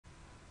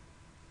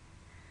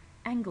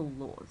angle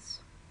laws.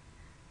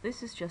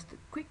 This is just a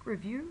quick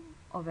review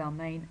of our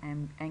main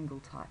angle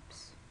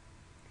types.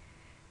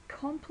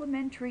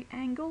 Complementary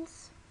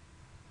angles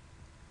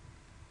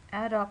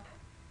add up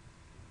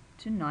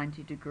to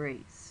 90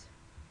 degrees.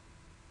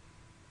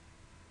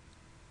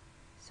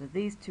 So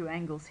these two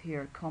angles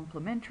here are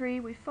complementary.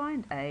 We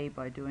find A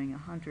by doing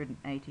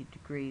 180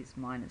 degrees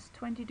minus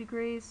 20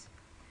 degrees,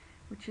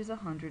 which is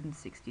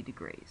 160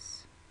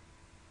 degrees.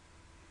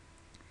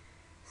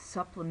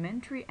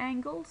 Supplementary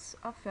angles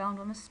are found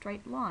on a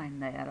straight line.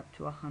 They add up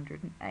to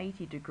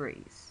 180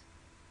 degrees.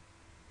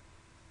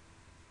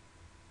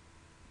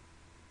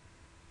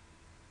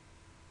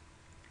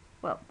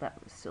 Well,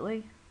 that was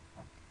silly.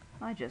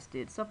 I just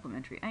did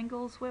supplementary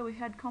angles where we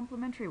had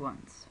complementary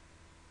ones.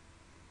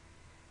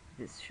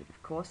 This should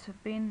of course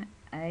have been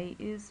A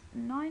is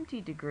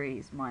 90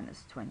 degrees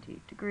minus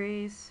 20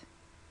 degrees,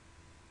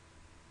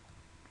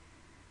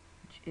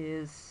 which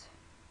is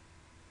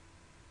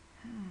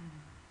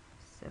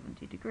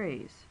 70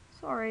 degrees.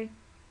 Sorry.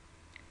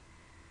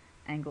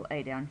 Angle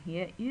A down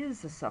here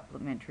is a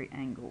supplementary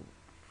angle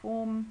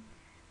form,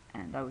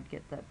 and I would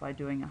get that by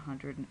doing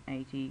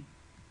 180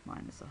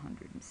 minus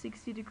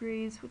 160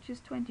 degrees, which is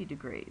 20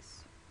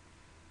 degrees.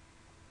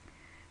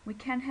 We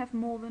can have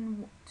more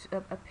than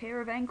a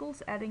pair of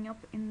angles adding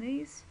up in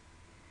these.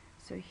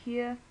 So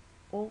here,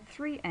 all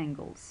three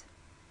angles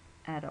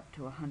add up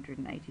to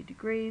 180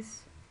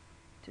 degrees.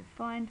 To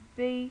find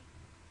B,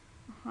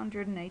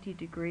 180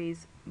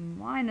 degrees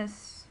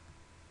minus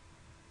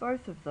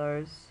both of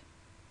those.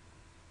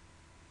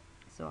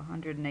 So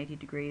 180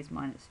 degrees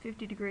minus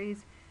 50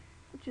 degrees,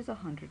 which is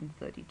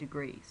 130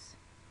 degrees.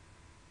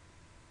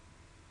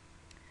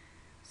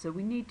 So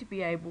we need to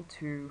be able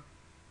to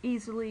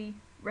easily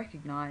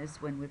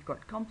recognize when we've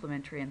got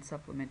complementary and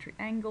supplementary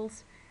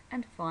angles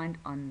and find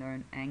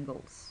unknown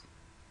angles.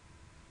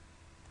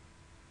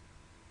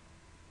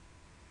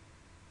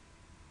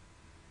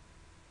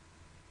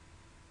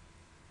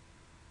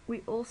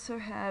 We also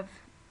have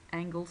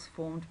angles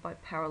formed by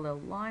parallel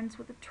lines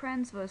with a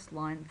transverse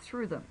line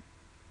through them.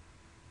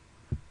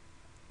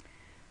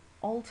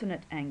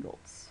 Alternate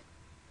angles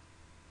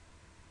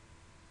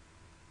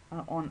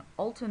are on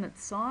alternate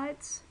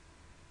sides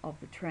of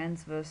the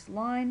transverse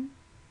line,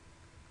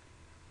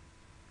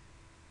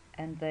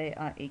 and they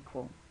are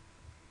equal.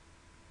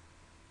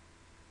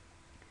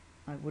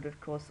 I would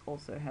of course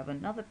also have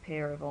another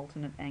pair of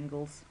alternate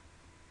angles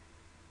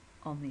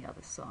on the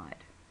other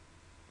side.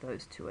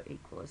 Those two are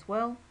equal as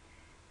well,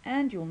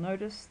 and you'll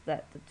notice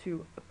that the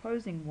two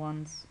opposing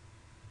ones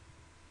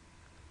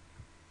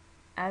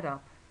add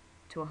up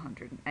to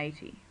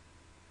 180.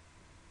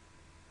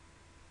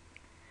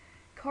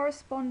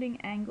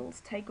 Corresponding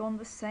angles take on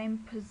the same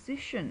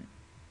position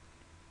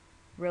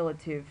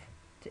relative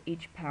to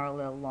each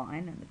parallel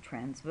line and the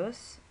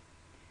transverse,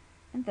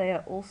 and they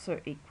are also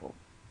equal.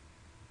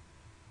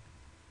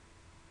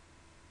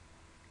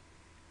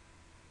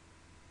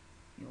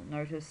 You'll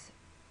notice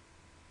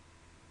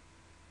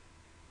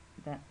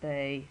that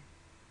they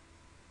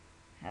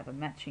have a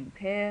matching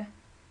pair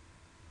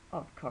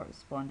of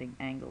corresponding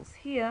angles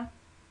here,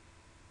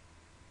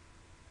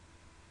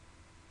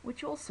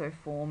 which also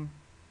form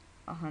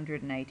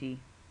 180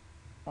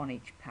 on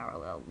each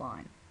parallel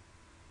line.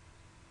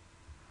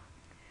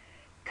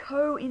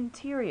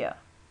 Co-interior,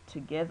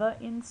 together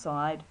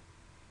inside,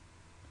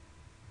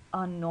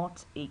 are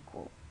not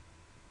equal.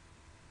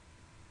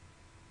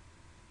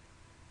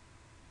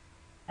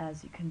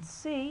 As you can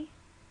see,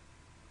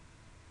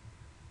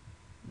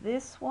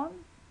 this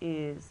one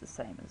is the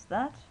same as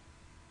that,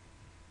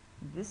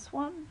 this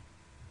one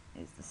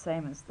is the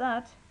same as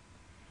that,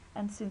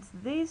 and since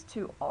these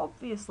two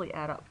obviously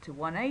add up to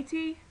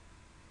 180,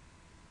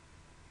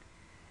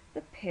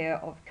 the pair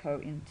of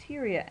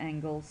co-interior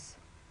angles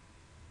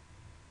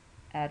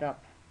add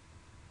up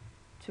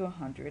to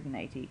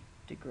 180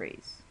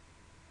 degrees.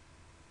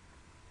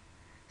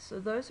 So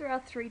those are our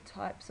three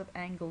types of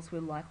angles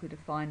we're likely to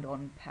find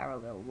on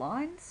parallel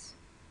lines.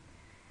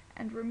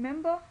 And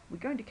remember, we're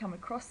going to come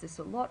across this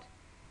a lot.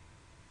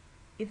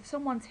 If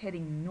someone's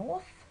heading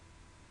north,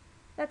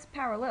 that's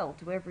parallel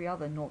to every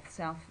other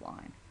north-south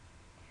line.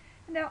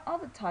 And our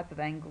other type of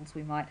angles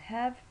we might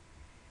have,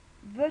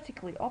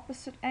 vertically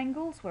opposite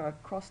angles where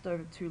I've crossed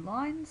over two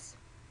lines,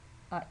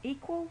 are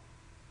equal,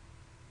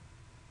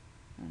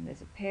 and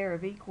there's a pair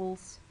of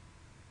equals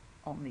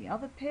on the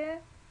other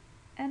pair,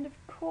 and of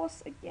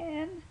course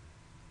again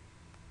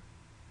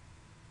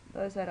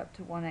those add up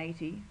to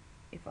 180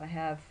 if I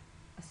have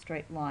a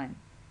straight line.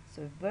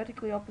 So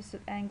vertically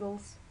opposite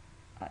angles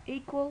are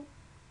equal,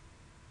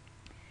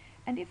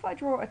 and if I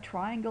draw a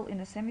triangle in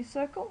a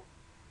semicircle,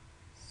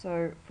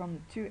 so from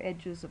the two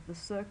edges of the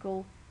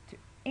circle to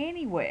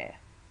anywhere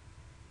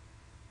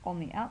on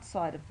the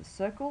outside of the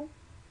circle,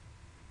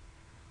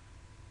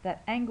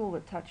 that angle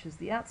that touches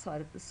the outside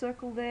of the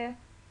circle there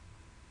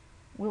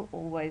will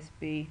always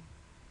be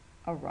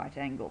a right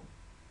angle.